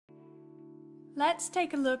Let's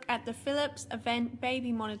take a look at the Philips Avent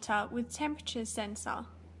baby monitor with temperature sensor.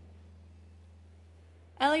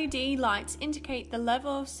 LED lights indicate the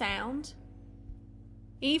level of sound,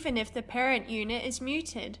 even if the parent unit is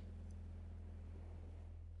muted.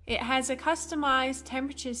 It has a customized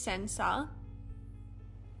temperature sensor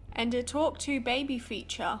and a Talk to Baby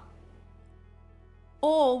feature,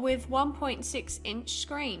 all with 1.6-inch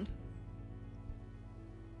screen.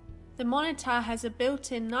 The monitor has a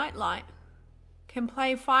built-in nightlight, can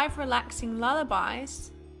play 5 relaxing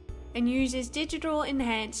lullabies, and uses digital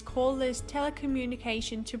enhanced cordless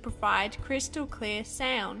telecommunication to provide crystal clear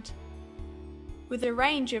sound, with a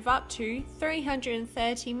range of up to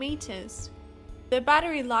 330 meters, the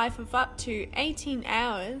battery life of up to 18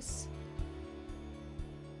 hours.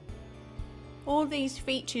 All these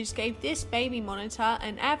features gave this baby monitor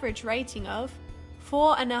an average rating of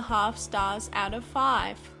 4.5 stars out of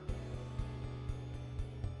 5.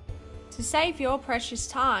 To save your precious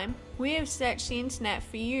time, we have searched the internet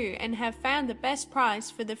for you and have found the best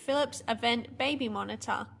price for the Philips Avent baby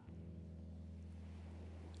monitor.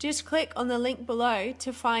 Just click on the link below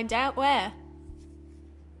to find out where.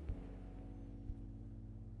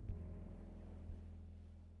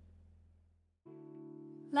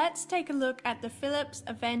 Let's take a look at the Philips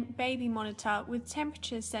Avent baby monitor with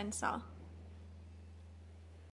temperature sensor.